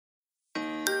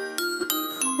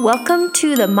Welcome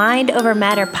to the Mind Over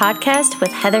Matter podcast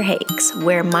with Heather Hakes,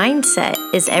 where mindset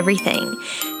is everything.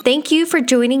 Thank you for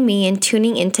joining me and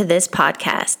tuning into this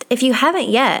podcast. If you haven't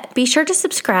yet, be sure to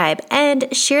subscribe and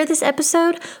share this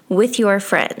episode with your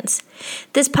friends.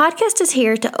 This podcast is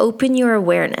here to open your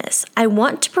awareness. I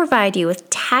want to provide you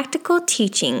with tactical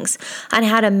teachings on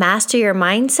how to master your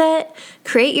mindset,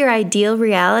 create your ideal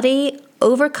reality,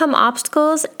 overcome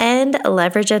obstacles, and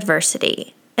leverage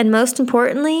adversity. And most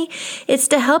importantly, it's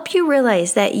to help you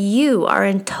realize that you are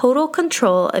in total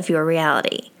control of your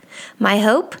reality. My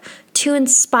hope? To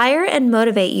inspire and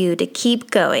motivate you to keep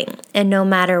going. And no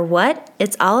matter what,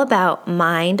 it's all about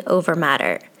mind over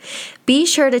matter. Be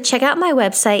sure to check out my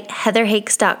website,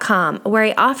 heatherhakes.com, where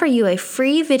I offer you a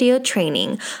free video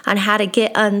training on how to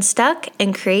get unstuck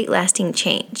and create lasting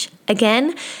change.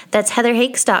 Again, that's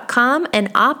heatherhakes.com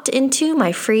and opt into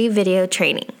my free video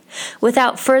training.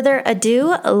 Without further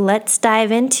ado, let's dive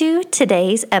into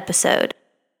today's episode.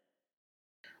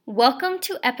 Welcome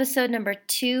to episode number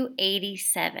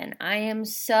 287. I am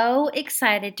so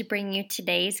excited to bring you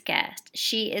today's guest.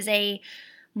 She is a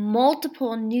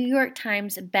multiple New York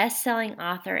Times best-selling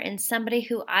author and somebody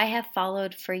who I have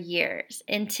followed for years.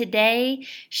 And today,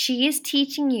 she is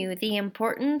teaching you the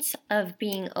importance of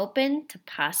being open to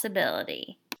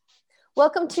possibility.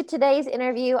 Welcome to today's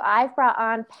interview. I've brought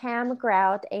on Pam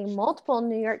Grout, a multiple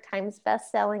New York Times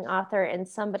best-selling author and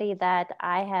somebody that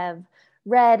I have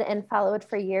read and followed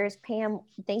for years. Pam,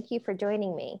 thank you for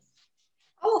joining me.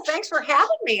 Oh, thanks for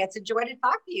having me. It's a joy to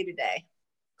talk to you today.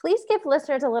 Please give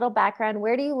listeners a little background.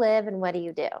 Where do you live and what do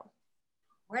you do?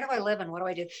 Where do I live and what do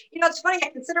I do? You know, it's funny. I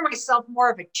consider myself more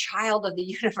of a child of the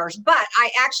universe, but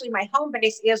my home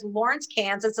base is Lawrence,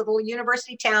 Kansas, a little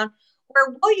university town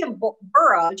where William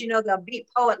Burroughs, the beat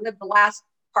poet, lived the last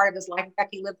part of his life. In fact,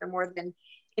 he lived there more than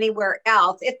anywhere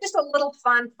else. It's just a little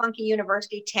fun, funky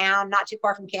university town, not too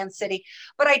far from Kansas City.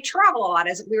 But I travel a lot.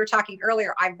 As we were talking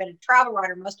earlier, I've been a travel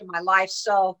writer most of my life.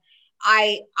 So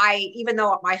I even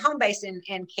though my home base in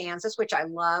Kansas, which I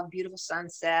love, beautiful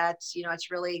sunsets, it's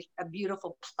really a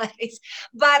beautiful place,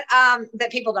 but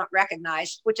that people don't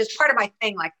recognize, which is part of my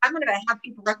thing. Like, I'm going to have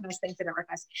people recognize things they don't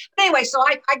recognize. But anyway, so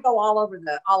I go all over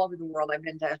the world. I've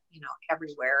been to,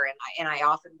 everywhere. And I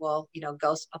often will,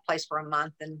 go a place for a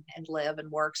month and live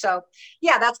and work. So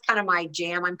yeah, that's kind of my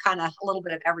jam. I'm kind of a little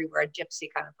bit of everywhere, a gypsy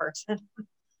kind of person.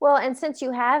 Well, and since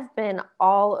you have been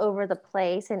all over the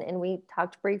place and we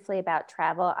talked briefly about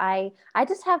travel, I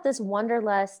just have this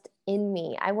wanderlust in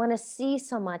me. I want to see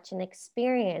so much and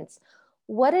experience.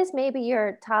 What is maybe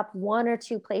your top one or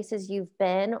two places you've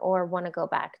been or want to go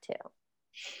back to?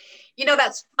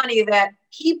 That's funny that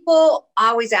people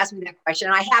always ask me that question.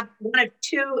 And I have one of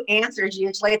two answers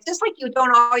usually. It's just like you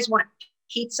don't always want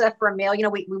pizza for a meal.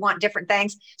 We want different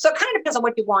things. So it kind of depends on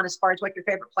what you want as far as what your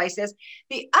favorite place is.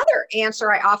 The other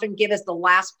answer I often give is the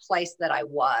last place that I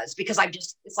was, because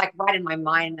it's like right in my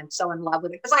mind. I'm so in love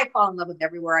with it because I fall in love with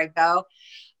everywhere I go.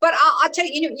 But I'll tell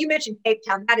you, you mentioned Cape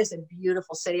Town. That is a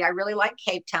beautiful city. I really like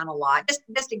Cape Town a lot.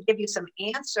 Just to give you some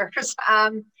answers.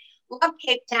 Love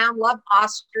Cape Town, love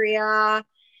Austria.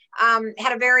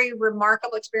 Had a very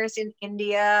remarkable experience in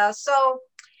India. So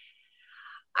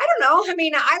I don't know. I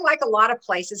mean, I like a lot of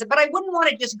places, but I wouldn't want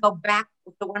to just go back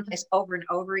to one place over and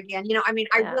over again.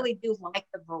 I really do like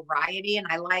the variety, and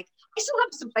I still have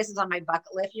some places on my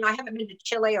bucket list. I haven't been to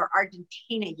Chile or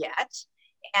Argentina yet.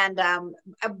 And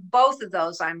both of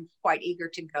those I'm quite eager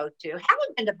to go to.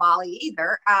 Haven't been to Bali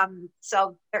either.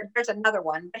 So there's another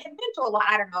one. But I've been to a lot.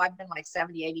 I don't know. I've been like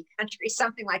 70, 80 countries,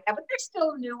 something like that. But there's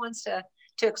still new ones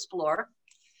to explore.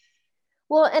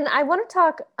 Well, and I want to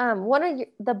talk, one of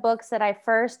the books that I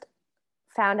first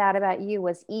found out about you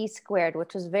was E Squared,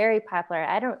 which was very popular.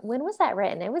 When was that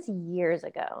written? It was years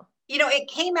ago. It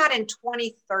came out in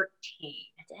 2013.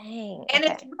 Dang. And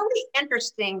okay. It's really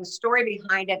interesting, the story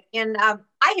behind it. And I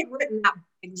had written that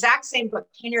exact same book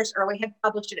 10 years early, had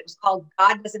published it. It was called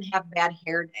God Doesn't Have Bad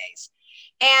Hair Days.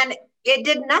 And it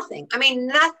did nothing. I mean,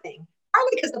 nothing.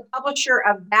 Partly because the publisher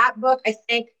of that book, I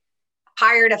think,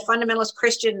 hired a fundamentalist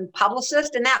Christian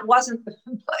publicist, and that wasn't the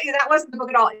book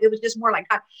at all. It was just more like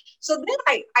God. So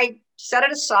then I set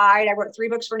it aside. I wrote 3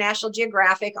 books for National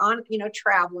Geographic on,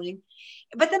 traveling.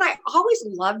 But then I always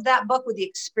loved that book with the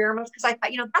experiments, because I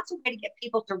thought, that's a way to get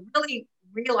people to really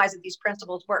realize that these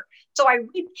principles work. So I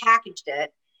repackaged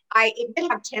it. It did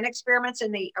have 10 experiments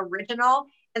in the original.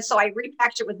 And so I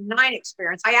repackaged it with 9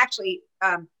 experiments. I actually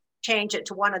change it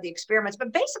to one of the experiments,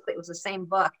 but basically it was the same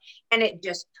book, and it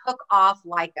just took off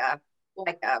like a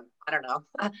I don't know,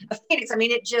 a phoenix. I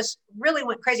mean, it just really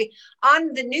went crazy.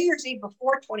 On the New Year's Eve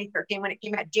before 2013, when it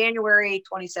came out January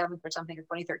 27th or something, or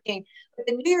 2013, but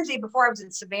the New Year's Eve before, I was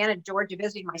in Savannah, Georgia,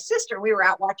 visiting my sister. We were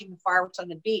out watching the fireworks on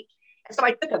the beach. And so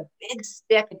I took a big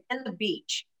stick, and in the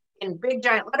beach, in big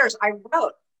giant letters, I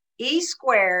wrote, E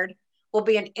squared will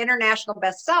be an international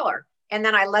bestseller. And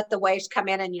then I let the waves come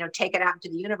in and, take it out into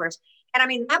the universe. And I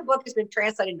mean, that book has been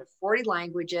translated into 40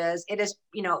 languages. It is,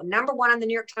 number one on the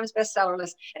New York Times bestseller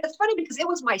list. And it's funny because it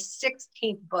was my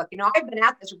 16th book. I've been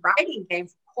at this writing game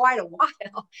for quite a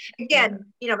while. Again,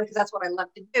 because that's what I love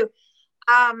to do.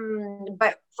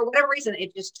 But for whatever reason,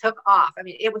 it just took off. I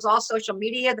mean, it was all social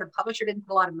media. The publisher didn't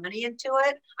put a lot of money into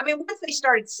it. I mean, once they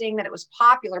started seeing that it was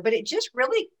popular, but it just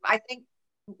really, I think,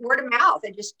 word of mouth,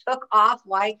 it just took off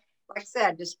like I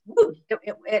said, just woo,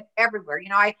 it everywhere.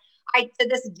 I to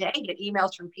this day get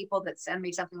emails from people that send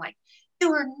me something like,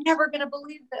 "You are never going to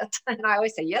believe this," and I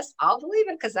always say, "Yes, I'll believe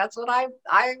it," because that's what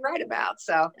I write about.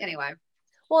 So anyway.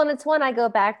 Well, and it's one I go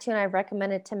back to and I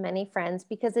recommend it to many friends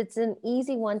because it's an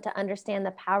easy one to understand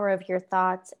the power of your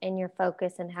thoughts and your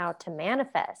focus and how to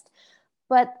manifest.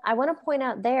 But I want to point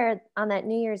out there on that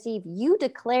New Year's Eve, you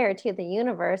declared to the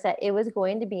universe that it was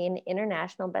going to be an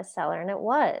international bestseller, and it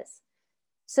was.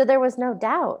 So there was no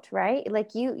doubt, right?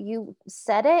 Like you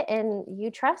said it and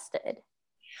you trusted.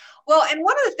 Well, and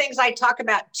one of the things I talk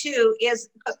about too is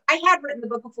I had written the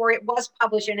book before it was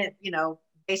published, and it,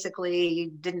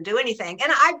 basically didn't do anything.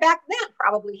 And I back then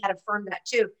probably had affirmed that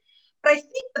too. But I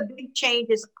think the big change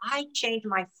is I changed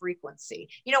my frequency.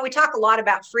 We talk a lot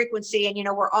about frequency, and,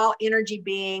 we're all energy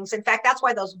beings. In fact, that's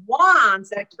why those wands,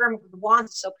 that experiment with the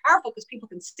wands, is so powerful, because people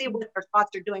can see what their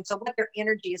thoughts are doing. So what their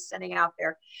energy is sending out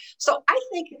there. So I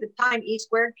think at the time E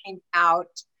squared came out,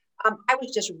 I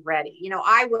was just ready.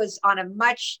 I was on a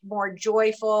much more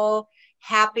joyful,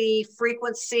 happy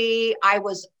frequency. I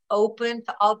was open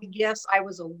to all the gifts. I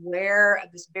was aware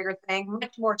of this bigger thing,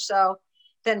 much more so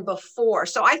than before.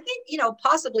 So I think,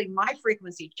 possibly my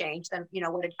frequency changed than,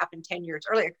 what had happened 10 years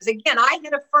earlier. Because again, I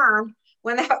had affirmed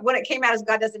when it came out as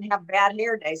God doesn't have bad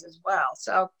hair days as well.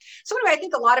 So anyway, I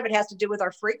think a lot of it has to do with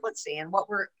our frequency and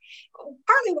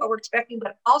partly what we're expecting,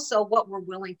 but also what we're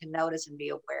willing to notice and be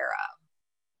aware of.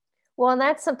 Well, and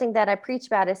that's something that I preach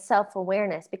about is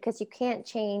self-awareness, because you can't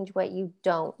change what you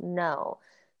don't know.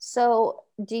 So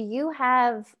do you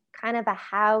have kind of a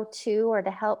how-to or to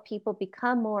help people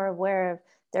become more aware of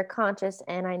their conscious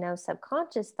and I know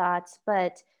subconscious thoughts,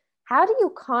 but how do you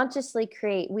consciously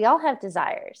create? We all have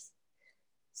desires.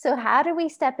 So how do we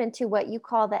step into what you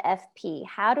call the FP?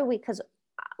 Because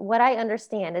what I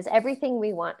understand is everything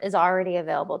we want is already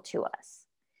available to us.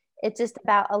 It's just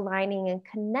about aligning and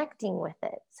connecting with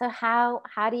it. So how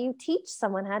do you teach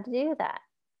someone how to do that?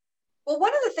 Well,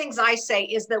 one of the things I say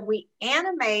is that we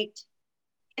animate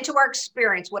into our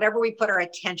experience whatever we put our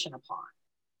attention upon.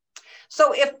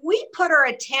 So if we put our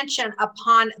attention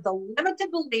upon the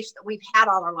limited beliefs that we've had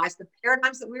all our lives, the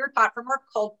paradigms that we were taught from our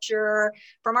culture,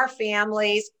 from our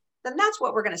families, then that's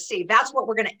what we're going to see. That's what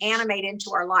we're going to animate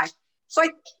into our life. So I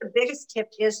think the biggest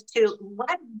tip is to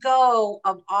let go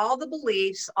of all the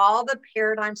beliefs, all the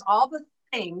paradigms, all the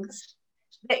things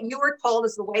that you were told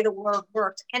is the way the world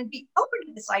works, and be open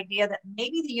to this idea that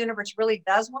maybe the universe really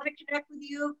does want to connect with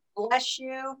you, bless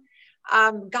you,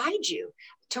 guide you,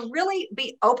 to really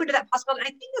be open to that possibility. And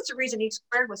I think that's the reason E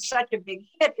squared was such a big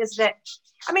hit, is that,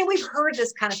 I mean, we've heard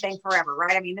this kind of thing forever,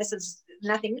 right? I mean, this is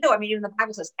nothing new. I mean, even the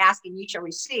Bible says, ask and ye shall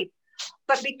receive.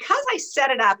 But because I set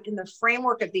it up in the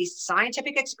framework of these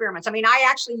scientific experiments, I mean, I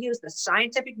actually used the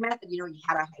scientific method, you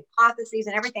had a hypothesis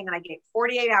and everything, and I gave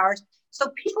 48 hours. So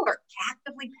people are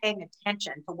actively paying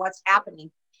attention to what's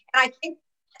happening. And I think,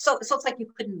 so it's like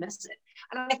you couldn't miss it.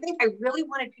 And I think I really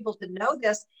wanted people to know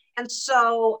this. And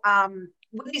so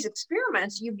with these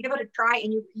experiments, you give it a try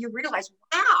and you realize,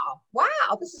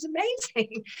 wow, this is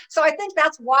amazing. So I think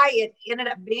that's why it ended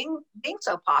up being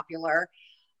so popular.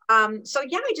 So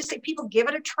yeah, I just say people give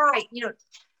it a try.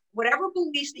 Whatever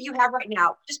beliefs that you have right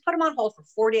now, just put them on hold for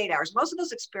 48 hours. Most of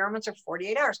those experiments are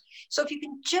 48 hours. So if you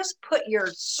can just put your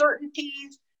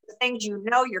certainties, the things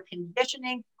your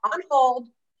conditioning on hold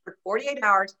for 48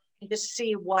 hours and just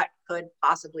see what could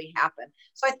possibly happen.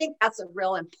 So I think that's a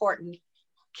real important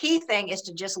key thing, is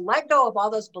to just let go of all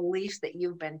those beliefs that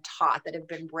you've been taught, that have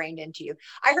been brained into you.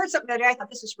 I heard something the other day, I thought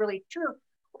this is really true.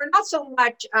 We're not so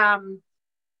much,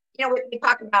 we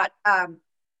talk about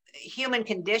human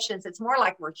conditions. It's more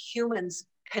like we're humans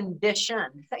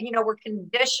conditioned. We're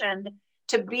conditioned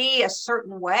to be a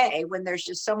certain way, when there's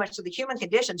just so much. So the human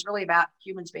condition is really about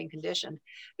humans being conditioned,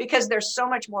 because there's so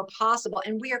much more possible.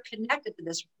 And we are connected to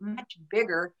this much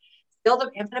bigger field of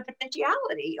infinite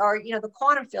potentiality, or, the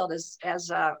quantum field as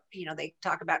they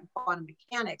talk about in quantum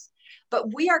mechanics.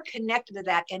 But we are connected to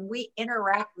that, and we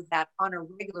interact with that on a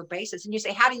regular basis. And you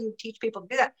say, how do you teach people to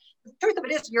do that? The truth of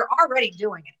it is, you're already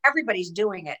doing it. Everybody's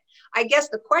doing it. I guess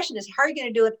the question is, how are you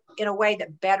going to do it in a way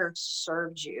that better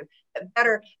serves you?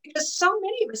 Better, because so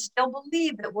many of us still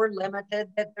believe that we're limited,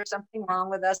 that there's something wrong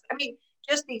with us. I mean,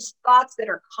 just these thoughts that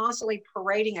are constantly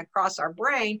parading across our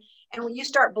brain. And when you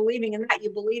start believing in that,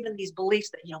 you believe in these beliefs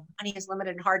that, money is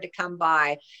limited and hard to come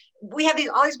by. We have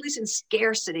all these beliefs in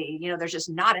scarcity, there's just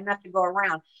not enough to go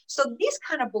around. So these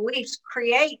kind of beliefs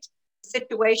create the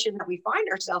situation that we find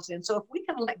ourselves in. So if we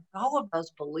can let go of those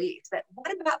beliefs, that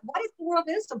what if the world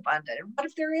is abundant? And what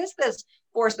if there is this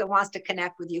force that wants to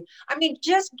connect with you? I mean,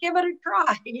 just give it a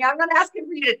try. I'm not asking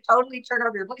for you to totally turn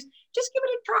over your beliefs. Just give it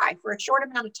a try for a short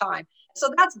amount of time.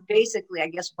 So that's basically, I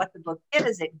guess, what the book did,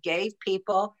 is it gave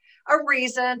people a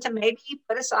reason to maybe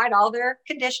put aside all their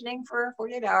conditioning for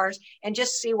 48 hours and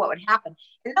just see what would happen.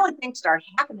 And then when things start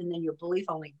happening, then your belief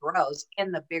only grows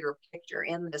in the bigger picture,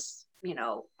 in this,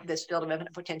 this field of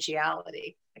infinite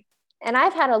potentiality. And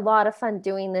I've had a lot of fun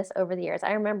doing this over the years.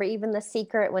 I remember even The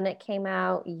Secret, when it came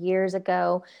out years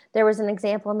ago, there was an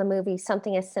example in the movie,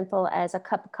 something as simple as a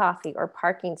cup of coffee or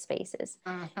parking spaces.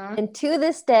 Mm-hmm. And to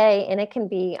this day, and it can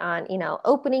be on,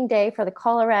 opening day for the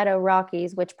Colorado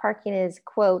Rockies, which parking is,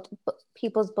 quote,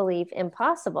 people's belief,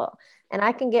 impossible. And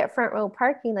I can get front row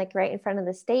parking like right in front of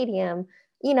the stadium.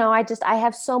 I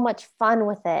have so much fun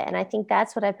with it. And I think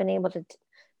that's what I've been able to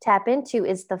tap into,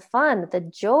 is the fun, the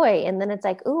joy. And then it's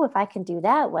like, ooh, if I can do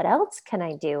that, what else can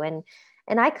I do? And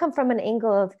I come from an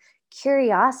angle of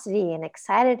curiosity and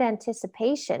excited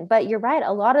anticipation. But you're right,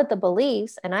 a lot of the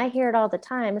beliefs, and I hear it all the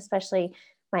time, especially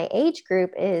my age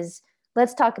group, is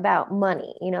let's talk about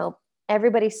money.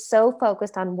 Everybody's so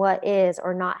focused on what is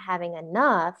or not having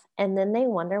enough, and then they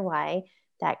wonder why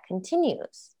that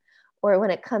continues. Or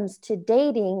when it comes to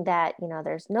dating, that,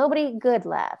 there's nobody good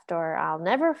left, or I'll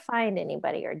never find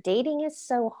anybody, or dating is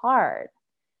so hard.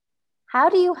 How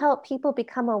do you help people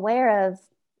become aware of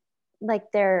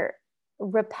like their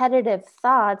repetitive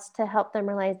thoughts to help them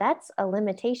realize that's a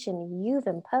limitation you've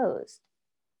imposed?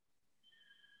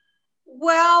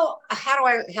 Well, how do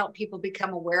I help people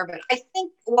become aware of it? I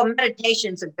think,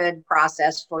 meditation's a good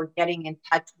process for getting in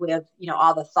touch with,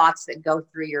 all the thoughts that go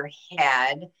through your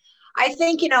head. I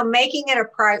think, making it a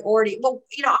priority. Well,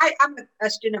 I'm a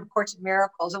student of Course of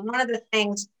Miracles. And one of the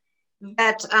things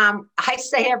that I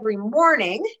say every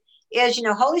morning is,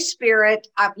 Holy Spirit,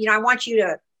 I want you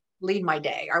to lead my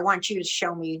day. I want you to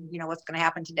show me, what's going to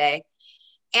happen today.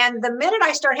 And the minute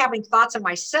I start having thoughts of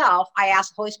myself, I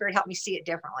ask Holy Spirit, help me see it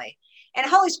differently. And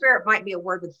Holy Spirit might be a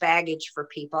word with baggage for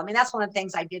people. I mean, that's one of the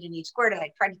things I did in Eat Squared.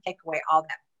 I tried to take away all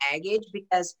that baggage,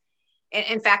 because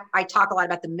in fact, I talk a lot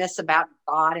about the myths about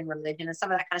God and religion and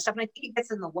some of that kind of stuff. And I think it gets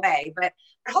in the way, but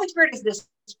the Holy Spirit is this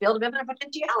field of infinite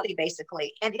potentiality,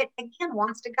 basically. And it, again,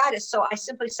 wants to guide us. So I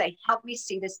simply say, help me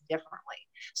see this differently.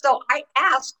 So I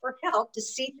ask for help to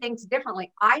see things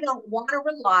differently. I don't want to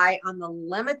rely on the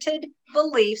limited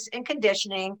beliefs and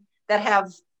conditioning that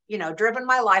have, driven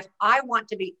my life. I want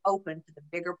to be open to the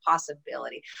bigger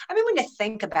possibility. I mean, when you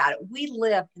think about it, we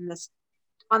live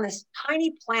on this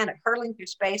tiny planet hurtling through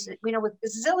space, with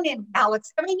gazillion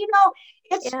galaxies. I mean,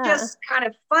 it's just kind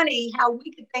of funny how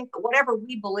we could think that whatever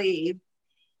we believe,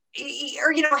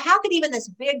 or, how could even this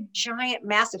big, giant,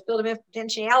 massive field of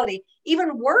potentiality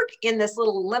even work in this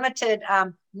little limited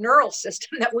neural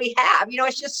system that we have?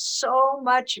 It's just so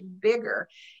much bigger.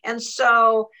 And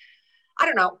so, I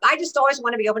don't know. I just always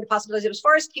want to be open to possibilities. As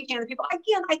far as teaching other people,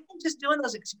 again, I think just doing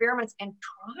those experiments and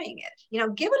trying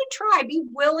it, give it a try. Be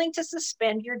willing to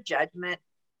suspend your judgment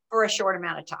for a short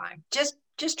amount of time. Just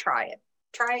try it.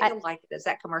 Try it. You'll like it, as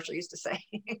that commercial used to say.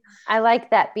 I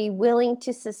like that. Be willing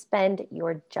to suspend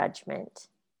your judgment.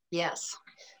 Yes.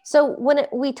 So when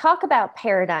we talk about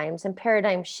paradigms and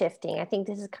paradigm shifting, I think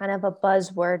this is kind of a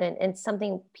buzzword and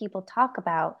something people talk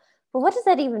about. But what does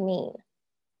that even mean?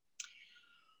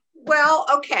 Well,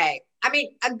 okay. I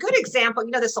mean, a good example,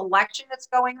 this election that's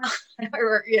going on,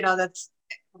 or, that's,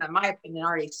 in my opinion,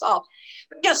 already solved.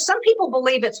 But, some people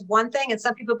believe it's one thing and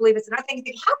some people believe it's another thing. You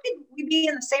think, how can we be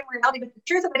in the same reality? But the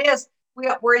truth of it is,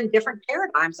 we're in different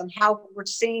paradigms on how we're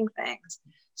seeing things.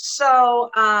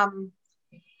 So a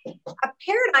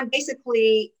paradigm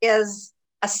basically is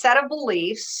a set of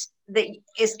beliefs that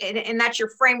is, and that's your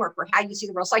framework for how you see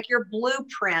the world. It's like your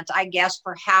blueprint, I guess,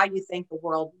 for how you think the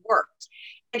world works.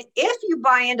 And if you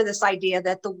buy into this idea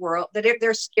that that if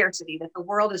there's scarcity, that the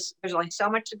world there's only so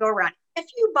much to go around, if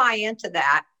you buy into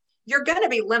that, you're going to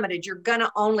be limited. You're going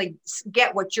to only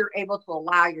get what you're able to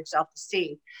allow yourself to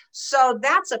see. So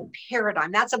that's a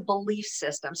paradigm. That's a belief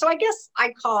system. So I guess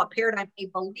I call a paradigm a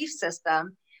belief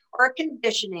system or a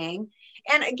conditioning.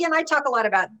 And again, I talk a lot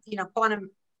about,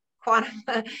 quantum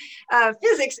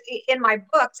physics in my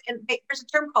books. And there's a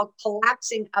term called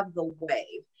collapsing of the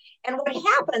wave. And what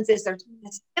happens is there's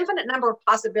this infinite number of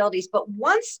possibilities, but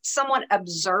once someone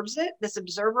observes it, this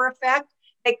observer effect,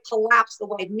 they collapse the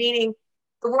wave, meaning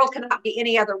the world cannot be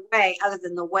any other way other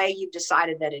than the way you've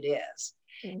decided that it is.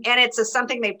 Mm-hmm. And it's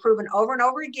something they've proven over and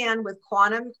over again with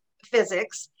quantum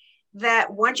physics,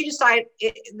 that once you decide,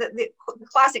 the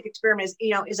classic experiment is,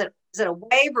 is it a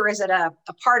wave or is it a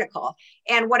particle?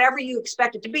 And whatever you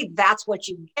expect it to be, that's what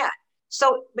you get.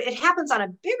 So it happens on a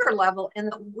bigger level.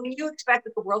 And when you expect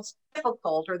that the world's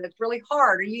difficult or that's really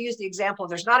hard, or you use the example,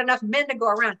 there's not enough men to go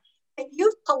around, if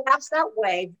you've collapsed that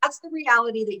wave, that's the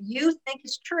reality that you think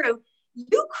is true.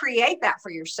 You create that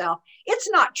for yourself. It's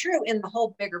not true in the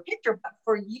whole bigger picture, but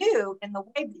for you, in the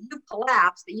way that you've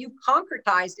collapsed, that you've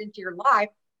concretized into your life,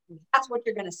 that's what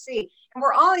you're going to see. And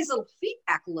we're all these little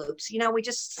feedback loops. We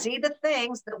just see the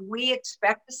things that we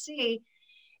expect to see.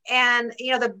 And,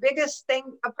 the biggest thing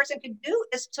a person can do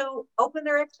is to open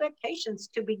their expectations,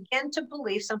 to begin to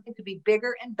believe something to be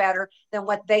bigger and better than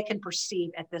what they can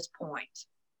perceive at this point.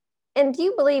 And do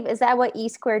you believe, is that what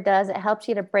E-Squared does? It helps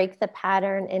you to break the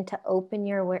pattern and to open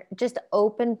just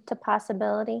open to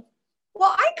possibility?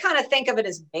 Well, I kind of think of it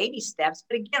as baby steps.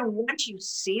 But again, once you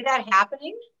see that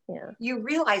happening, you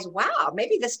realize, wow,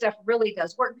 maybe this stuff really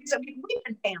does work. Because we've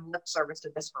been paying lip service to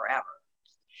this forever.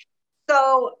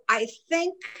 So I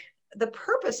think the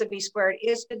purpose of E-Squared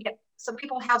is to get some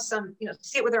people have some,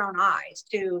 see it with their own eyes,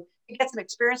 to get some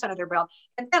experience under their belt.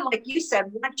 And then, like you said,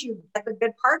 once you get the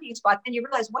good parking spot, then you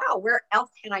realize, wow, where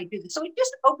else can I do this? So it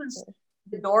just opens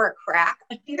the door a crack.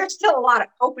 There's still a lot of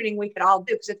opening we could all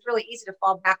do, because it's really easy to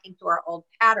fall back into our old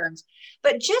patterns.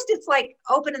 But just, it's like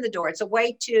opening the door. It's a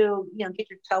way to, get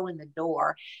your toe in the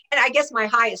door. And I guess my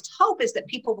highest hope is that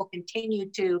people will continue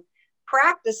to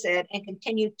practice it and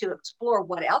continue to explore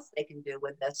what else they can do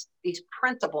with these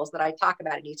principles that I talk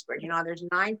about at E-Squared. There's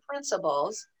 9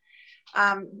 principles.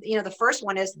 The first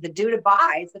one is the do to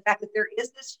buy. It's the fact that there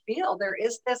is this field, there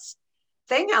is this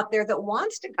thing out there that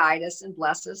wants to guide us and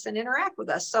bless us and interact with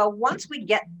us. So once we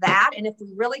get that, and if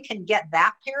we really can get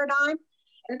that paradigm,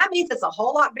 and that means it's a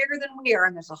whole lot bigger than we are,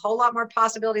 and there's a whole lot more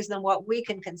possibilities than what we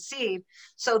can conceive.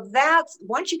 So that's,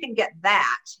 once you can get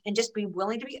that and just be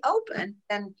willing to be open,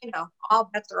 then, all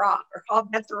bets are off, or all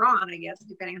bets are on, I guess,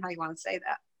 depending on how you want to say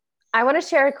that. I want to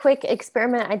share a quick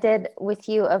experiment I did with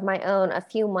you of my own a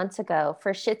few months ago.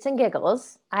 For shits and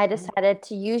giggles, I decided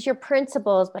to use your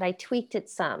principles, but I tweaked it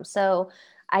some. So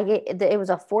it was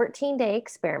a 14-day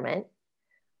experiment.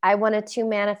 I wanted to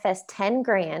manifest 10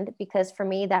 grand because for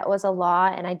me, that was a law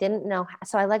and I didn't know.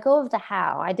 So I let go of the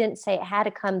how. I didn't say it had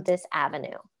to come this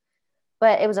avenue,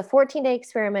 but it was a 14-day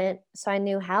experiment. So I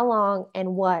knew how long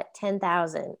and what,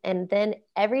 10,000. And then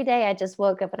every day I just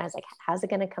woke up and I was like, how's it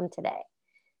going to come today?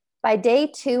 By day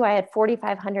 2, I had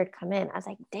 4,500 come in. I was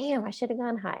like, damn, I should have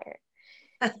gone higher.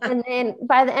 And then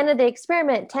by the end of the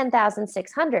experiment,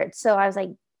 10,600. So I was like,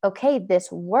 okay,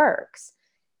 this works.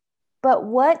 But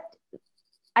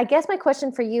I guess my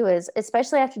question for you is,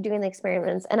 especially after doing the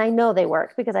experiments, and I know they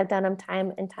work because I've done them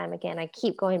time and time again. I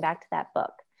keep going back to that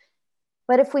book.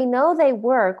 But if we know they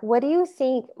work, what do you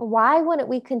think? Why wouldn't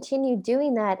we continue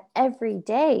doing that every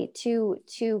day to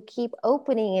keep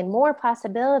opening and more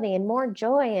possibility and more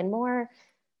joy and more?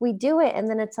 We do it and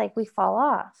then it's like we fall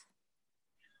off.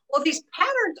 Well, these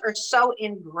patterns are so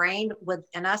ingrained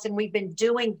within us, and we've been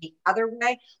doing the other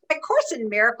way. Like Course in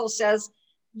Miracles says,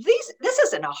 this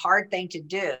isn't a hard thing to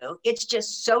do. It's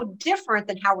just so different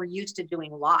than how we're used to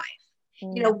doing life.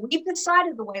 We've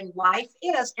decided the way life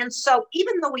is. And so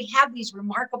even though we have these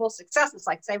remarkable successes,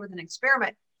 like say with an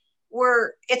experiment,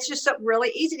 it's just so really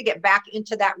easy to get back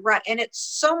into that rut. And it's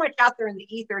so much out there in the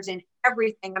ethers in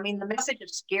everything. I mean, the message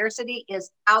of scarcity is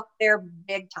out there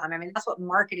big time. I mean, that's what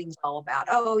marketing is all about.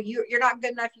 Oh, you're not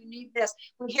good enough. You need this.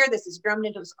 We hear this is drummed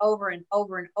into us over and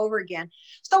over and over again.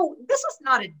 So this is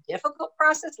not a difficult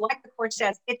process. Like the Course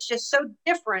says, it's just so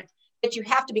different that you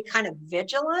have to be kind of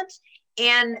vigilant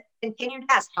and continue to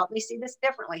ask, help me see this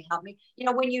differently. Help me.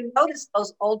 When you notice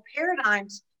those old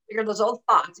paradigms, or those old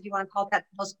thoughts, if you want to call it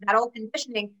that old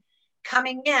conditioning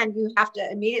coming in, you have to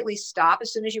immediately stop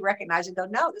as soon as you recognize it. Go,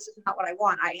 no, this is not what I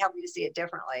want. I help you to see it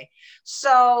differently.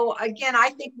 So again,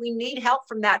 I think we need help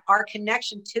from that, our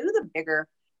connection to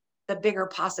the bigger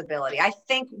possibility. I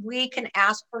think we can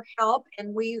ask for help,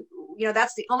 and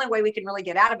that's the only way we can really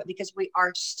get out of it, because we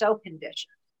are so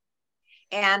conditioned.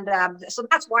 And so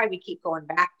that's why we keep going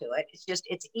back to it.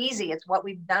 It's easy. It's what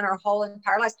we've done our whole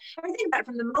entire lives. I mean, think about it,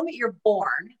 from the moment you're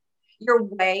born, you're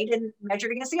weighed and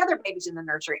measured against the other babies in the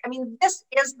nursery. I mean, this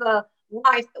is the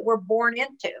life that we're born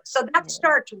into. So that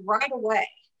starts right away.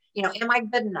 You know, am I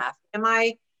good enough? Am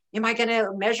I going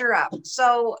to measure up?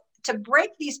 So to break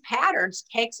these patterns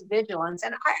takes vigilance.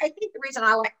 And I think the reason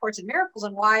I like Course in Miracles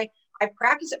and why I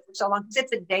practice it for so long, because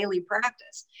it's a daily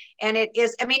practice. And it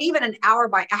is, I mean, even an hour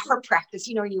by hour practice,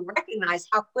 you know, you recognize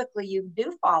how quickly you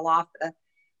do fall off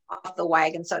the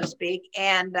wagon, so to speak.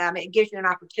 And it gives you an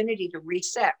opportunity to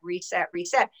reset.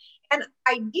 And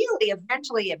ideally,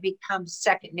 eventually it becomes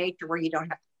second nature where you don't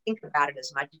have to think about it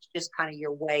as much. It's just kind of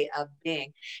your way of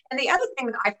being. And the other thing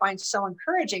that I find so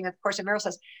encouraging, of course, in Miracles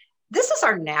says, this is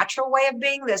our natural way of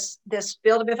being, this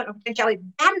field of infinite potentiality.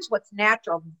 That is what's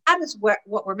natural. That is what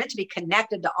we're meant to be,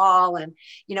 connected to all, and,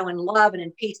 you know, in love and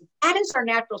in peace. That is our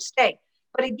natural state.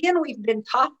 But again, we've been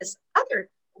taught this other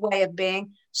way of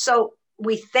being. So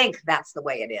we think that's the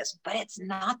way it is, but it's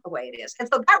not the way it is. And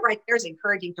so that right there is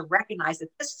encouraging, to recognize that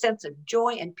this sense of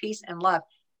joy and peace and love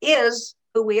is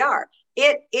who we are.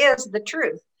 It is the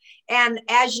truth. And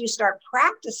as you start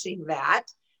practicing that,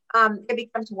 it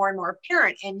becomes more and more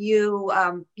apparent, and you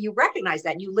recognize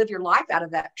that, and you live your life out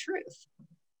of that truth.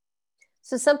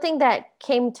 So something that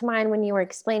came to mind when you were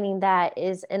explaining that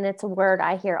is, and it's a word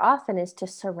I hear often, is to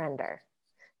surrender,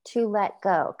 to let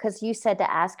go, because you said to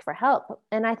ask for help.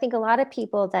 And I think a lot of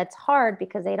people, that's hard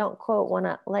because they don't, quote, want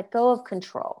to let go of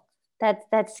control.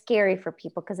 That's scary for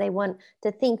people because they want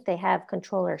to think they have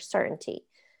control or certainty.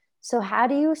 So how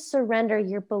do you surrender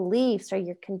your beliefs or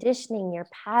your conditioning, your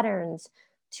patterns,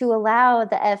 to allow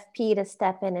the FP to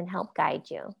step in and help guide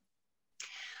you?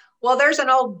 Well, there's an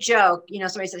old joke, you know,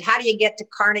 somebody says, how do you get to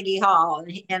Carnegie Hall?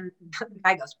 And the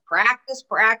guy goes, practice.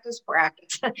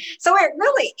 So it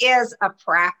really is a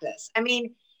practice. I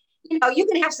mean, you know, you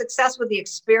can have success with the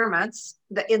experiments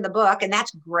in the book, and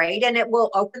that's great, and it will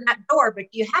open that door, but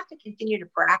you have to continue to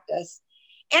practice.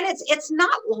 And it's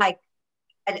not like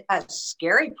a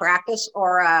scary practice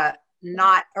or a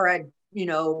you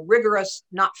know, rigorous,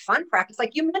 not fun practice.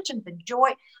 Like you mentioned, the joy.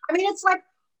 I mean, it's like,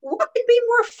 what could be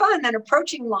more fun than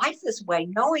approaching life this way,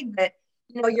 knowing that,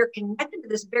 you know, you're connected to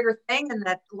this bigger thing, and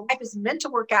that life is meant to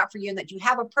work out for you, and that you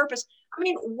have a purpose. I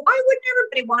mean, why wouldn't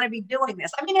everybody want to be doing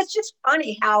this? I mean, it's just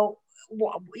funny how,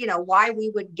 you know, why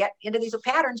we would get into these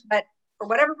patterns, but for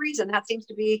whatever reason, that seems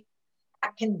to be a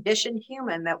conditioned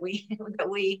human that we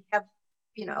have,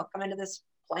 you know, come into this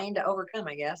plane to overcome,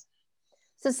 I guess.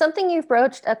 So something you've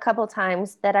broached a couple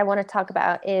times that I want to talk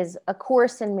about is A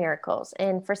Course in Miracles.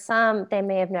 And for some, they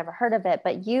may have never heard of it,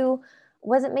 but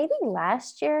was it maybe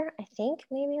last year? I think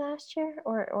maybe last year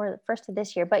or first of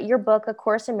this year, but your book, A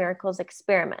Course in Miracles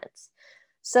Experiments.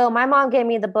 So my mom gave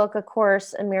me the book, A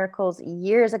Course in Miracles,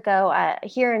 years ago.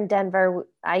 Here in Denver,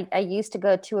 I used to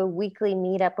go to a weekly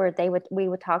meetup where we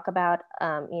would talk about,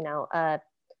 you know,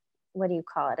 what do you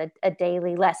call it? A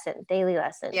daily lesson.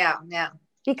 Yeah.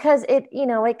 Because it, you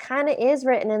know, it kind of is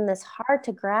written in this hard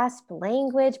to grasp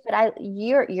language, but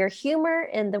your humor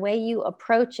and the way you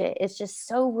approach it is just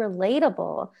so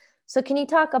relatable. So can you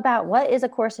talk about what is A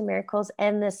Course in Miracles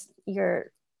and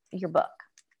your book?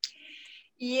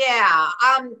 Yeah.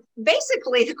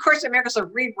 Basically, the Course in Miracles is a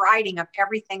rewriting of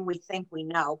everything we think we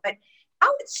know. But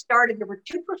how it started, there were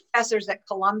two professors at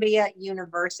Columbia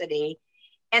University,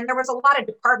 and there was a lot of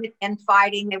department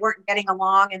infighting. They weren't getting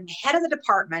along. And the head of the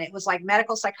department, it was like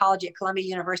medical psychology at Columbia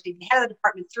University, the head of the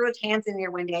department threw his hands in the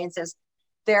air one day and says,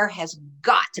 there has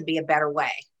got to be a better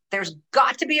way. There's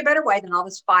got to be a better way than all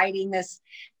this fighting, this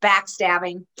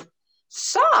backstabbing.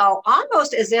 So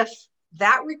almost as if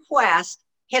that request,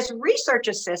 his research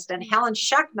assistant, Helen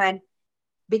Schuckman,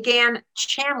 began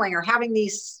channeling or having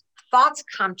these thoughts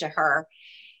come to her.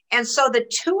 And so the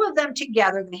two of them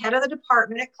together, the head of the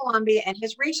department at Columbia and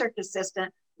his research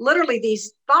assistant, literally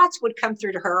these thoughts would come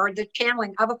through to her, or the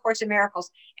channeling of A Course in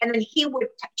Miracles. And then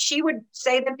she would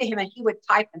say them to him, and he would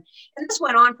type them. And this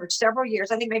went on for several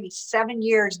years. I think maybe 7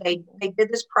 years they did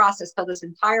this process till this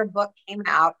entire book came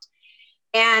out.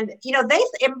 And, you know,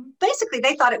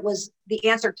 they thought it was the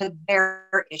answer to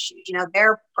their issues, you know,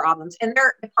 their problems, and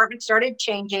their department started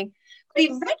changing. But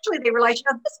eventually they realized,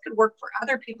 you know, this could work for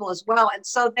other people as well. And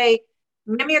so they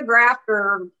mimeographed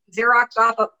or Xeroxed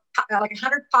off like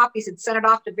 100 copies and sent it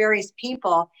off to various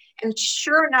people. And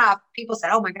sure enough, people said,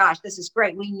 oh my gosh, this is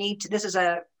great. This is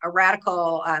a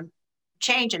radical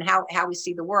change in how we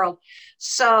see the world.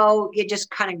 So it just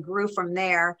kind of grew from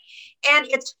there. And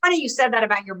it's funny you said that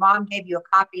about your mom gave you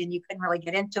a copy and you couldn't really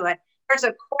get into it. There's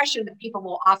a question that people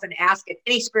will often ask at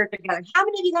any spiritual gathering. How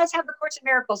many of you guys have the Course in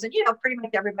Miracles? And, you know, pretty much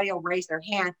everybody will raise their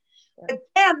hand. But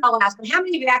then I'll ask them, how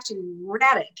many of you actually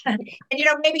read it? And,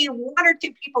 maybe one or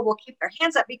two people will keep their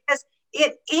hands up because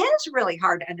it is really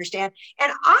hard to understand.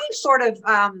 And I'm sort of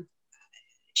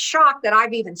shocked that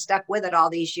I've even stuck with it all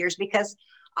these years because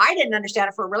I didn't understand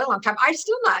it for a really long time. I'm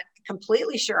still not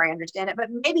completely sure I understand it, but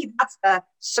maybe that's the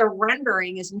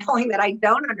surrendering, is knowing that I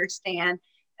don't understand.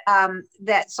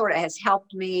 That sort of has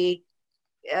helped me,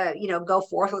 go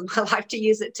forth with my life to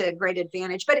use it to great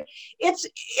advantage. But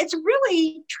it's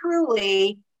really,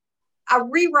 truly a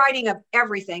rewriting of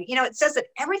everything. It says that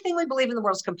everything we believe in the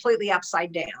world is completely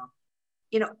upside down.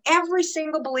 Every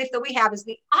single belief that we have is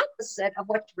the opposite of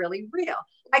what's really real.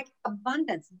 Like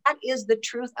abundance, that is the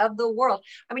truth of the world.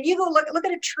 I mean, you go look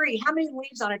at a tree. How many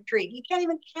leaves on a tree? You can't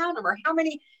even count them. Or how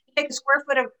many, you take a square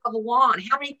foot of lawn,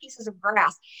 how many pieces of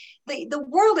grass? The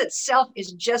world itself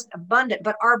is just abundant,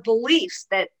 but our beliefs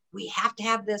that we have to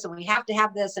have this and we have to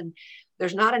have this and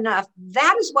there's not enough,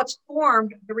 that is what's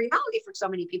formed the reality for so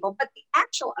many people. But the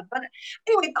actual abundance,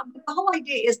 anyway, the whole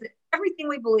idea is that everything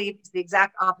we believe is the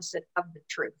exact opposite of the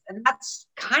truth. And that's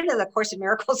kind of the Course in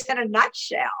Miracles in a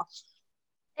nutshell.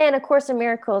 And A Course in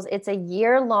Miracles, it's a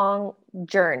year-long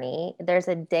journey. There's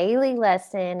a daily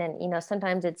lesson. And,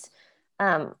 sometimes it's,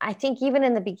 I think even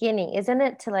in the beginning, isn't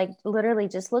it to like literally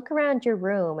just look around your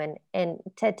room and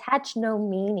to attach no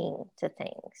meaning to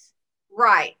things?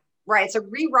 Right. It's a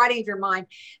rewriting of your mind.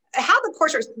 How the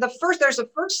Course works, there's a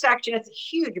first section, it's a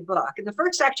huge book. And the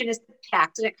first section is the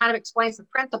text and it kind of explains the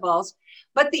principles.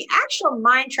 But the actual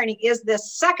mind training is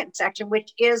this second section,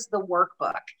 which is the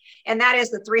workbook. And that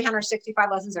is the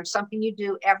 365 lessons are something you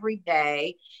do every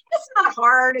day. It's not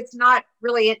hard. It's not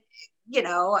really,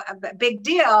 a big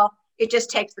deal. It just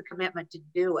takes the commitment to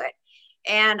do it.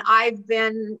 And I've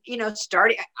been,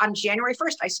 starting on January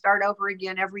 1st, I start over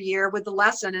again every year with the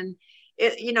lesson. And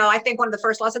I think one of the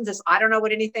first lessons is, I don't know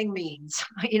what anything means.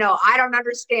 I don't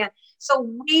understand. So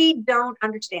we don't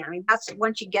understand. I mean, that's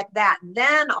once you get that,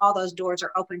 then all those doors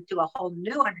are open to a whole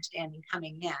new understanding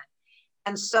coming in.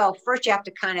 And so first you have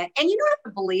to and you don't have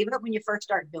to believe it when you first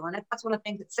start doing it. That's one of the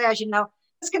things it says,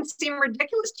 this can seem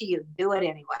ridiculous to you. Do it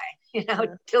anyway,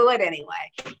 do it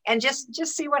anyway. And just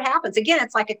see what happens. Again,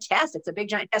 it's like a test. It's a big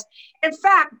giant test. In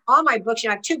fact, all my books, I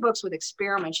have two books with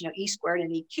experiments, E squared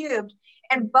and E cubed.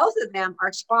 And both of them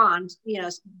are spawned,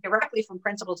 directly from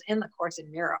principles in the Course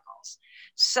in Miracles.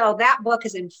 So that book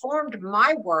has informed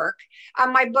my work.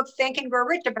 My book, Think and Grow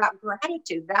Rich, about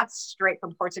gratitude, that's straight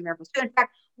from Course in Miracles too. In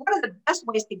fact, one of the best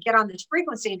ways to get on this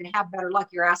frequency and to have better luck,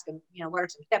 you're asking, what are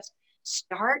some tips?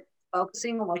 Start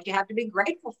focusing on what you have to be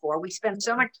grateful for. We spend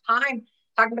so much time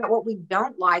talking about what we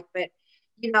don't like, but,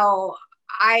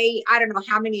 I don't know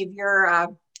how many of your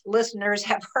listeners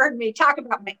have heard me talk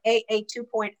about my AA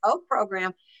 2.0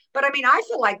 program. But I mean, I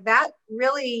feel like that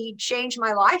really changed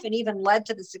my life and even led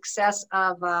to the success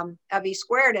of E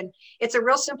squared. And it's a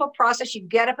real simple process. You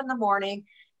get up in the morning,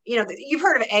 you've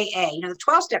heard of AA, the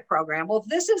 12-step program. Well,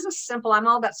 this is a simple, I'm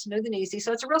all about smooth and easy.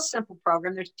 So it's a real simple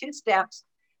program. There's 2 steps.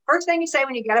 First thing you say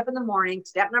when you get up in the morning,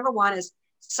 step number 1 is,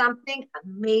 something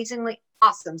amazingly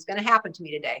awesome is going to happen to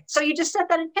me today. So you just set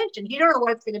that intention. You don't know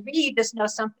what it's going to be. You just know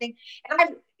something. And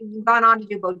I've gone on to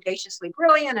do Bodaciously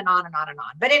Brilliant and on and on and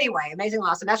on. But anyway, amazingly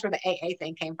awesome. That's where the AA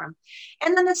thing came from.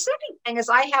 And then the second thing is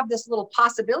I have this little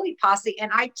possibility posse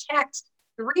and I text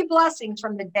 3 blessings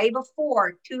from the day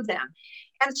before to them.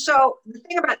 And so the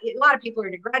thing about a lot of people are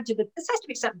into gratitude, but this has to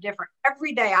be something different.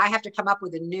 Every day I have to come up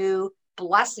with a new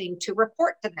blessing to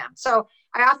report to them. So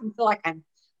I often feel like I'm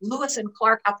Lewis and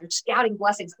Clark out there scouting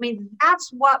blessings. I mean,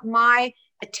 that's what my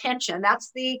attention,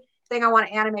 that's the thing I want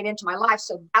to animate into my life.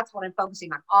 So that's what I'm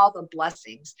focusing on, all the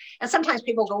blessings. And sometimes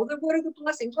people go, well, what are the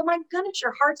blessings? Well, my goodness,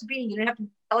 your heart's beating. You don't have to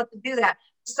tell it to do that.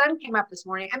 The sun came up this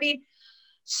morning. I mean,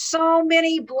 so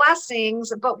many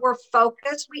blessings, but we're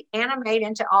focused. We animate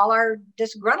into all our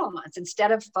disgruntlements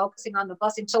instead of focusing on the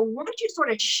blessing. So once you sort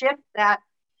of shift that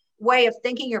way of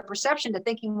thinking, your perception, to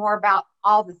thinking more about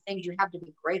all the things you have to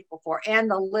be grateful for. And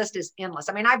the list is endless.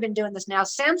 I mean, I've been doing this now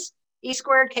since E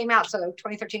squared came out, so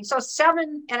 2013, so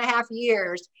 7.5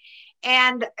 years.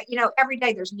 And, every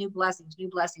day there's new blessings, new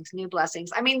blessings, new blessings.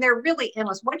 I mean, they're really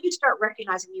endless. Once you start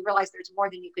recognizing, you realize there's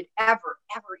more than you could ever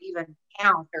even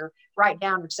count or write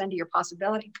down or send to your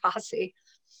possibility posse.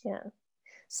 Yeah.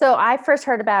 So I first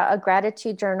heard about a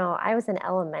gratitude journal. I was in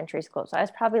elementary school. So I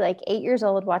was probably like 8 years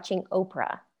old watching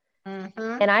Oprah.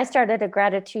 Mm-hmm. And I started a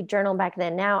gratitude journal back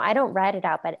then. Now I don't write it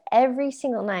out, but every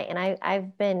single night, and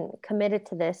I've been committed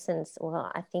to this since,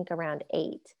 I think around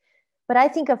 8. But I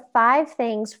think of 5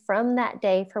 things from that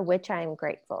day for which I am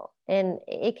grateful. And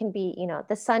it can be,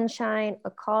 the sunshine,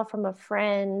 a call from a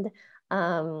friend,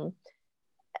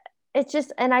 it's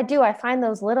just, and I find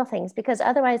those little things, because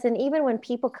otherwise, and even when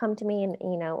people come to me and,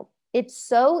 it's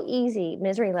so easy.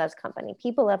 Misery loves company.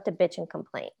 People love to bitch and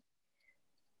complain.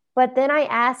 But then I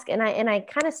ask, and I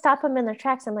kind of stop them in their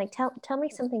tracks. I'm like, tell me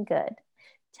something good.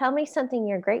 Tell me something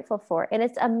you're grateful for. And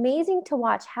it's amazing to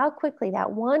watch how quickly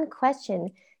that one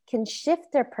question can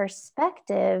shift their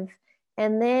perspective,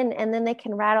 and then they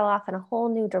can rattle off in a whole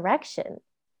new direction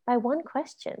by one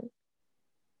question.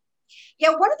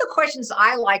 Yeah, one of the questions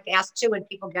I like to ask too when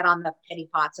people get on the pity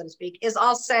pot, so to speak, is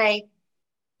I'll say,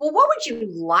 well, what would you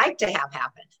like to have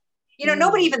happen?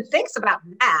 Nobody even thinks about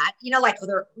that. Like,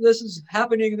 oh, this is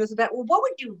happening, this is that. Well, what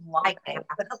would you like to have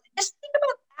happen? Just think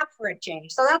about that for a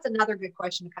change. So that's another good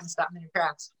question to kind of stop me in your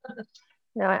tracks.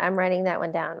 No, I'm writing that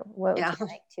one down. What would Yeah. you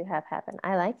like to have happen?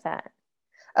 I like that.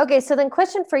 Okay, so then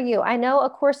question for you. I know A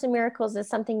Course in Miracles is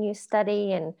something you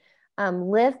study and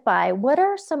live by. What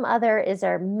are some other, is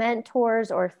there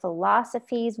mentors or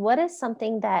philosophies? What is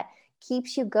something that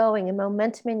keeps you going and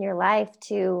momentum in your life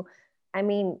to,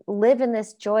 live in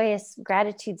this joyous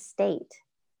gratitude state?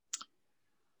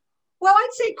 Well, I'd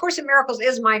say Course in Miracles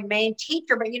is my main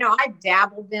teacher, but I've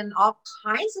dabbled in all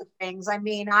kinds of things.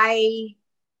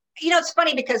 It's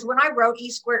funny because when I wrote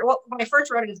E Squared, well, when I first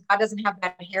wrote it as God Doesn't Have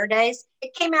Bad Hair Days,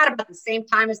 it came out about the same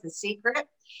time as The Secret.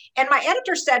 And my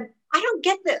editor said, I don't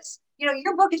get this.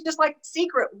 Your book is just like The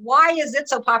Secret. Why is it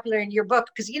so popular in your book?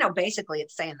 Because, basically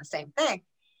it's saying the same thing.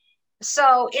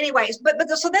 So anyways,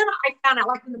 so then I found out,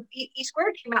 like when the E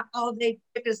Squared came out, they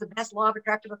picked it as the best law of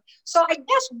attraction. So I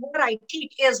guess what I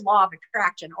teach is law of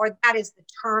attraction, or that is the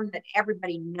term that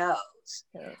everybody knows.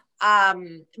 Okay.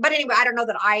 But anyway, I don't know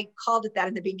that I called it that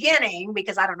in the beginning,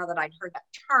 because I don't know that I'd heard that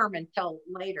term until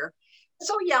later.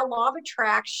 So yeah, law of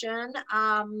attraction.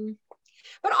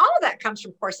 But all of that comes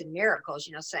from Course in Miracles,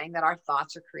 saying that our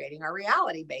thoughts are creating our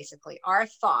reality, basically. Our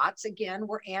thoughts, again,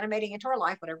 we're animating into our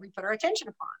life whatever we put our attention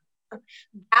upon.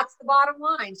 That's the bottom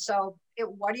line. So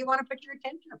what do you want to put your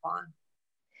attention upon?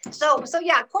 So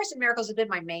yeah, Course in Miracles has been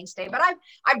my mainstay, but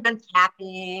I've done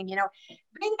tapping, being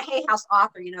a Hay House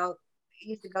author,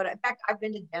 used to go to, in fact, I've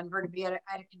been to Denver to be at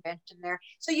a convention there.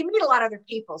 So you meet a lot of other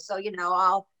people. So,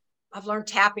 I've learned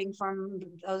tapping from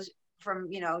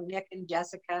Nick and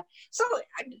Jessica. So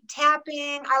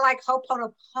tapping, I like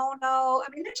Ho'oponopono.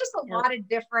 There's just a lot of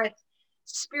different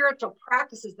spiritual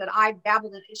practices that I've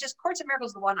dabbled in. It's just Course in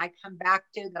Miracles is the one I come back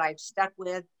to, that I've stuck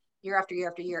with year after year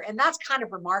after year. And that's kind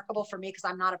of remarkable for me, because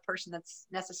I'm not a person that's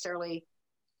necessarily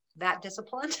that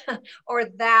disciplined or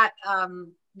that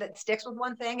sticks with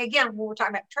one thing. Again, when we're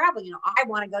talking about travel, I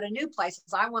want to go to new places.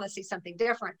 I want to see something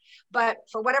different. But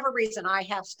for whatever reason, I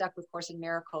have stuck with Course in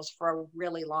Miracles for a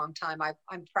really long time.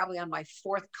 I'm probably on my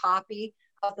 4th copy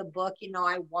of the book.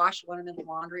 I washed one of them in the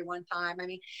laundry one time. And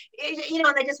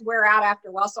they just wear out after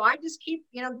a while. So I just keep,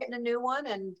 getting a new one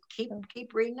and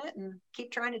keep reading it and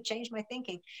keep trying to change my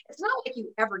thinking. It's not like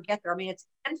you ever get there. It's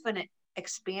infinite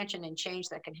expansion and change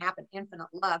that can happen, infinite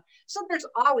love. So there's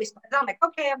always, I'm like,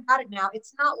 okay, I've got it now.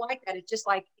 It's not like that. It's just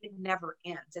like it never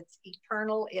ends. It's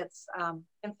eternal. It's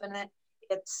infinite.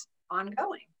 It's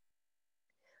ongoing.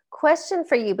 Question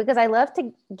for you, because I love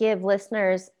to give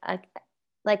listeners a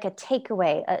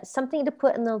takeaway, something to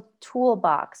put in the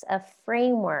toolbox, a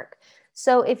framework.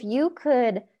 So if you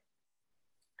could,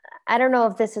 I don't know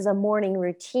if this is a morning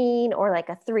routine or like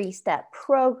a 3-step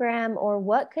program, or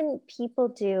what can people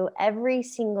do every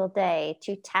single day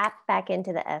to tap back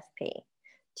into the FP,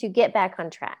 to get back on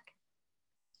track?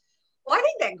 Well, I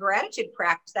think that gratitude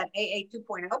practice, that AA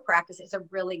 2.0 practice, is a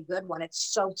really good one. It's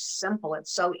so simple.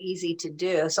 It's so easy to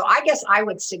do. So I guess I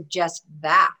would suggest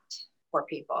that for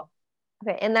people.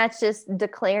 Okay. And that's just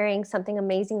declaring something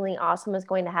amazingly awesome is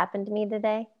going to happen to me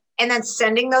today. And then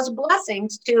sending those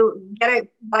blessings to get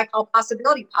what I call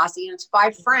possibility posse. It's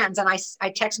 5 friends, and I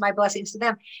text my blessings to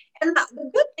them. And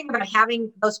the good thing about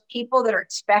having those people that are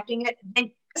expecting it, and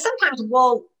sometimes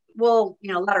we'll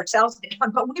let ourselves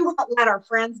down, but we won't let our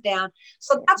friends down.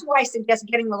 So that's why I suggest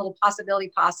getting the little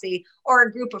possibility posse or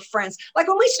a group of friends. Like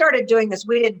when we started doing this,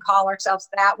 we didn't call ourselves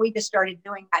that. We just started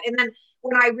doing that. And then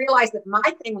when I realized that my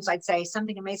thing was, I'd say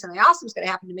something amazingly awesome is going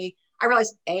to happen to me, I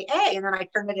realized AA, and then I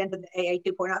turned it into the AA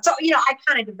 2.0. So, I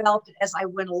kind of developed it as I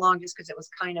went along, just because it was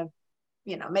kind of,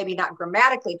 maybe not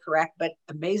grammatically correct, but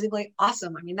amazingly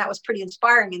awesome. that was pretty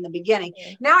inspiring in the beginning.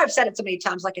 Yeah. Now I've said it so many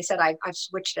times, like I said, I've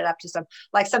switched it up to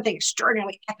something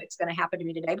extraordinarily epic is going to happen to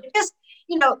me today. But just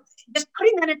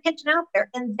putting that intention out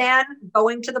there, and then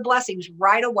going to the blessings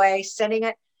right away, sending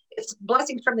it. It's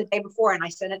blessings from the day before, and I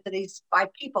sent it to these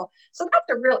 5 people. So that's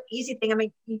a real easy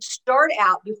thing. You start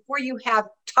out before you have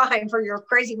time for your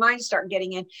crazy mind to start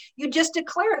getting in. You just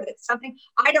declare that something.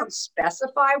 I don't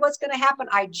specify what's going to happen.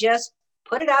 I just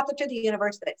put it out there to the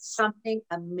universe that something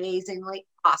amazingly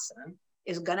awesome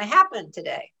is going to happen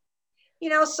today.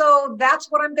 So that's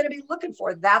what I'm going to be looking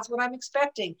for. That's what I'm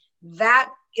expecting. That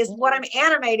is what I'm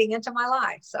animating into my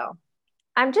life. So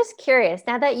I'm just curious,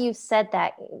 now that you've said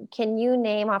that, can you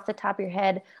name off the top of your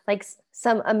head, like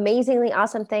some amazingly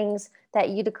awesome things that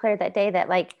you declared that day that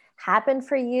like happened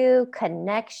for you,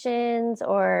 connections,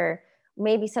 or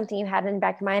maybe something you had in the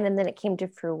back of your mind and then it came to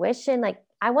fruition? Like,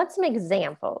 I want some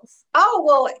examples. Oh,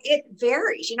 well, it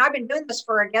varies. I've been doing this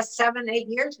for, I guess, 7, 8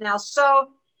 years now. So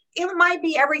it might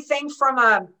be everything from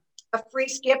a free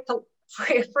trip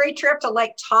to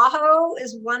Lake Tahoe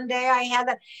is one day I had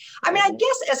that. I mean, I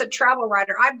guess as a travel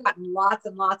writer, I've gotten lots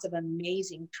and lots of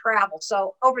amazing travel.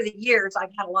 So over the years,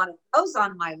 I've had a lot of those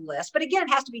on my list. But again,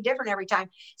 it has to be different every time.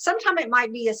 Sometimes it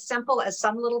might be as simple as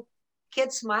some little kid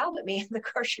smiled at me in the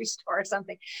grocery store or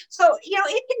something. So,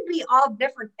 it can be all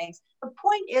different things. The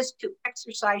point is to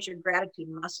exercise your gratitude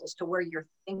muscles to where you're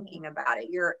thinking about it.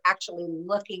 You're actually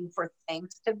looking for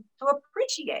things to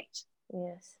appreciate.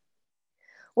 Yes.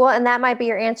 Well, and that might be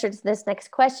your answer to this next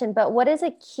question, but what is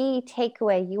a key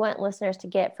takeaway you want listeners to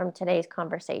get from today's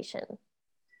conversation?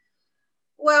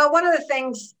 Well, one of the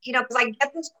things, because I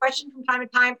get this question from time to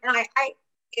time, and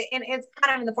and it's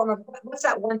kind of in the form of, what's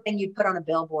that one thing you'd put on a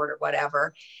billboard or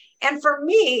whatever? And for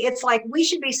me, it's like, we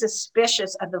should be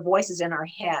suspicious of the voices in our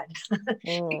head.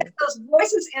 Because those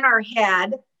voices in our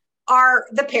head are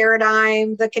the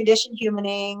paradigm, the conditioned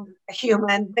human,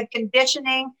 the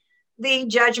conditioning, the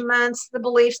judgments, the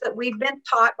beliefs that we've been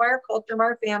taught by our culture, by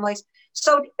our families.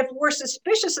 So if we're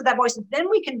suspicious of that voice, then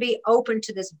we can be open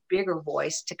to this bigger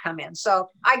voice to come in. So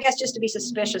I guess just to be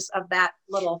suspicious of that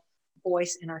little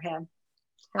voice in our head.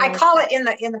 I call it in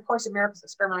the Course in Miracles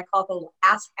experiment, I call it the little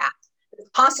ass hat. It's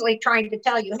constantly trying to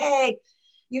tell you, hey,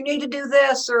 you need to do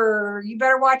this, or you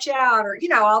better watch out, or,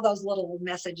 all those little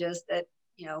messages that,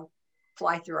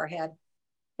 fly through our head.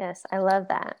 Yes, I love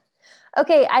that.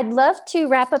 Okay, I'd love to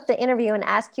wrap up the interview and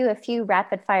ask you a few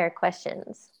rapid fire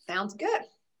questions. Sounds good.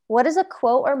 What is a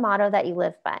quote or motto that you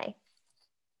live by?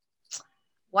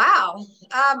 Wow.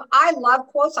 I love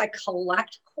quotes. I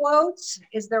collect quotes.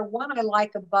 Is there one I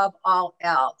like above all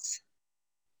else?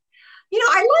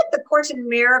 I like the Course in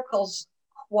Miracles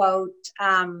quote,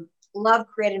 love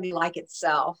created me like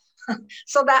itself.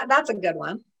 So that's a good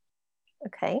one.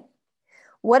 Okay.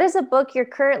 What is a book you're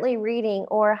currently reading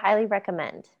or highly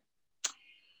recommend?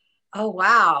 Oh,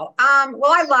 wow.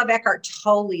 Well, I love Eckhart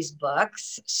Tolle's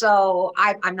books. So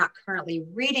I'm not currently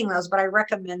reading those, but I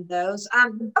recommend those.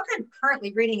 The book I'm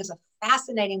currently reading is a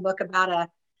fascinating book about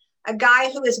a guy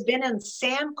who has been in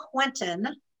San Quentin.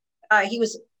 He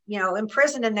was,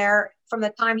 imprisoned in there from the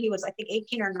time he was, I think,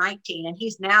 18 or 19, and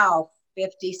he's now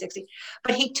 50, 60.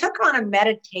 But he took on a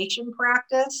meditation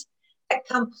practice that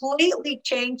completely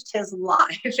changed his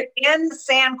life in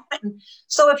San Quentin.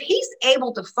 So if he's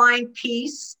able to find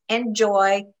peace and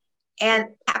joy and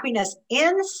happiness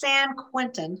in San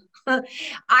Quentin,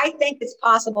 I think it's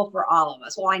possible for all of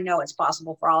us. Well, I know it's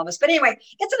possible for all of us. But anyway,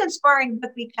 it's an inspiring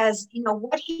book because,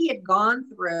 what he had gone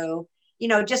through,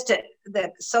 just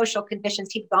the social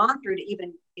conditions he'd gone through to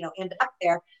even, end up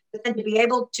there. But then to be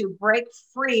able to break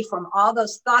free from all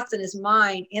those thoughts in his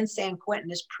mind in San Quentin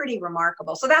is pretty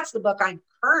remarkable. So that's the book I'm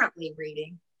currently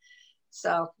reading.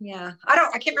 So yeah,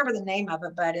 I can't remember the name of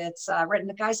it, but it's written.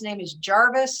 The guy's name is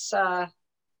Jarvis,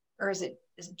 or is it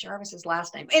Jarvis's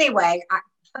last name? Anyway,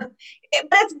 but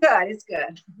it's good. It's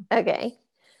good. Okay.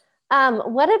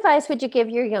 What advice would you give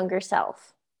your younger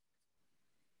self?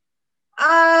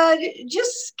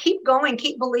 Just keep going,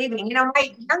 keep believing.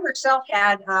 My younger self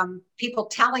had people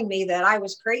telling me that I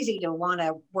was crazy to want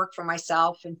to work for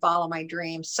myself and follow my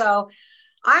dreams. So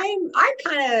I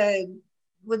kind of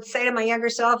would say to my younger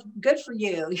self, good for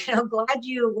you. Glad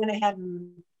you went ahead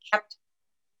and kept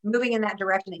moving in that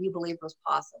direction that you believed was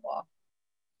possible.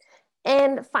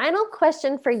 And final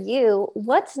question for you,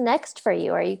 what's next for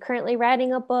you? Are you currently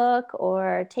writing a book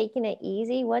or taking it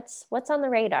easy? What's on the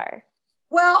radar?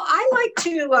 Well, I like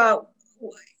to,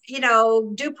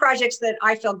 do projects that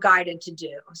I feel guided to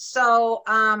do. So,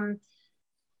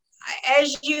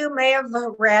 as you may have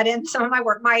read in some of my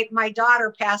work, my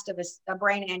daughter passed of a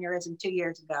brain aneurysm 2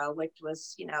 years ago, which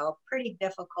was, a pretty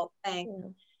difficult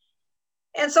thing.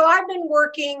 Yeah. And so I've been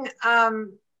working,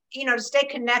 to stay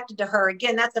connected to her.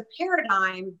 Again, that's a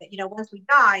paradigm that, once we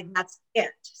die, that's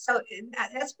it. So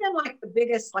that's been like the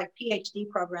biggest PhD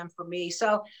program for me.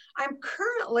 So I'm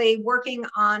currently working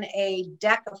on a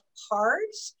deck of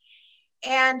cards.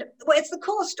 And it's the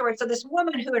coolest story. So this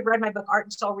woman who had read my book, Art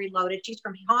and Soul Reloaded, she's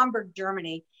from Hamburg,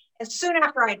 Germany. And soon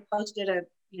after I had posted a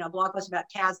blog post about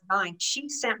Taz dying, she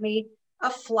sent me a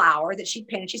flower that she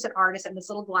painted. She's an artist, and this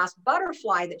little glass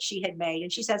butterfly that she had made.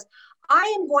 And she says,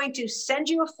 I am going to send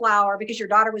you a flower because your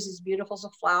daughter was as beautiful as a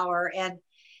flower. And,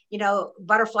 you know,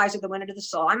 butterflies are the window to the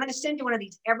soul. I'm going to send you one of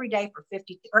these every day for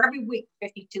 50 or every week,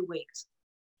 52 weeks.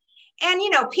 And, you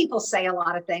know, people say a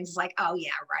lot of things like, oh,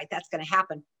 yeah, right, that's going to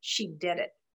happen. She did it.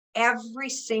 Every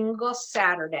single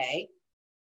Saturday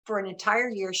for an entire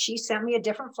year, she sent me a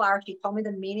different flower. She told me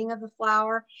the meaning of the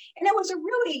flower. And it was a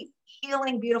really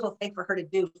healing, beautiful thing for her to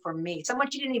do for me. Someone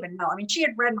she didn't even know. I mean, she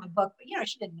had read my book, but, you know,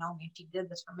 she didn't know me. She did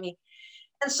this for me.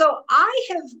 And so I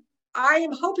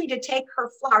am hoping to take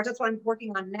her flowers. That's what I'm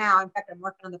working on now. In fact, I'm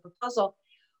working on the proposal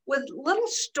with little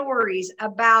stories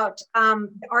about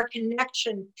our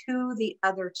connection to the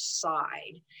other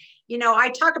side. You know, I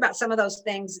talk about some of those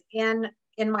things in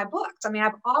my books. I mean,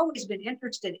 I've always been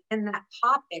interested in that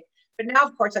topic, but now,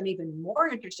 of course, I'm even more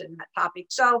interested in that topic.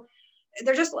 So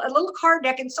there's just a little card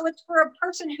deck. And so it's for a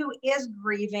person who is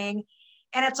grieving,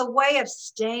 and it's a way of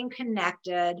staying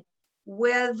connected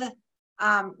with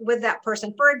that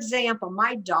person. For example,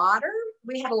 my daughter,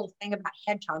 we had a little thing about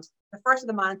hedgehogs. The first of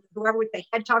the month, whoever would say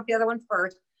hedgehog the other one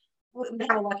first, we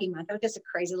have a lucky month. It was just a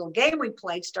crazy little game we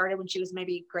played. Started when she was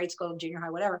maybe grade school, junior high,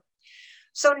 whatever.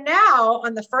 So now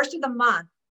on the first of the month,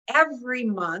 every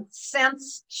month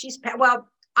since well,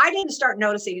 I didn't start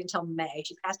noticing it until May.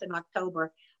 She passed in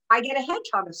October. I get a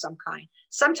hedgehog of some kind.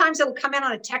 Sometimes it'll come in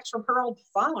on a text from her old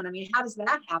phone. I mean, how does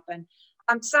that happen?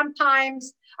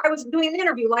 Sometimes I was doing an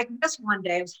interview like this one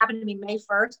day. It was happening to me May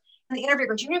 1st. And the interviewer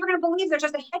goes, you're never going to believe there's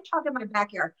just a hedgehog in my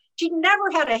backyard. She'd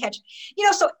never had a hedgehog. You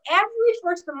know, so every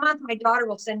first of the month, my daughter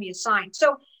will send me a sign.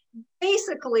 So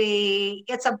basically,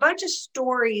 it's a bunch of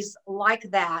stories like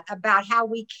that about how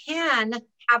we can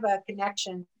have a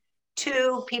connection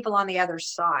to people on the other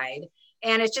side.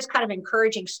 And it's just kind of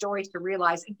encouraging stories to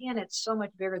realize, again, it's so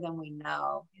much bigger than we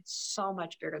know. It's so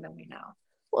much bigger than we know.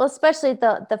 Well, especially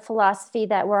the philosophy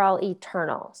that we're all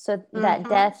eternal, so that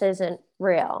death isn't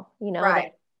real, you know.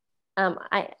 Right.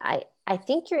 I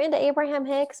think you're into Abraham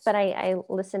Hicks, but I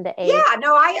listened to Yeah,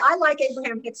 no, I like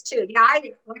Abraham Hicks too. Yeah,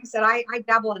 like I said, I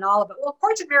dabble in all of it. Well,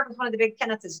 Courts of Miracles, one of the big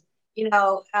tenets is, you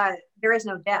know, there is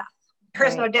no death. There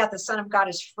is no death. The Son of God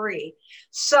is free.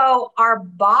 So our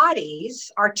bodies,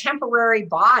 our temporary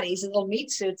bodies, little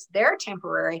meat suits, they're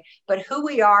temporary. But who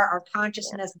we are, our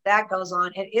consciousness, that goes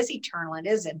on. It is eternal. It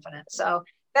is infinite. So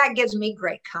that gives me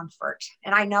great comfort.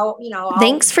 And I know, you know.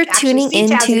 Thanks for tuning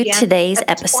into today's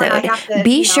episode.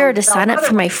 Be sure to sign up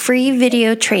for my free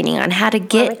video training on how to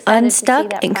get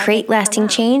unstuck and create lasting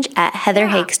change at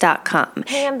heatherhakes.com.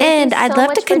 And I'd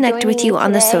love to connect with you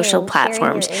on the social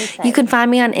platforms. You can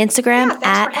find me on Instagram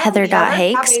at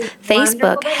heather.hakes,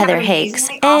 Facebook Heather Hakes,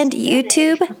 and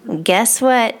YouTube, guess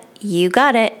what? You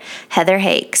got it, Heather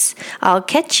Hakes. I'll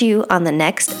catch you on the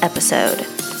next episode.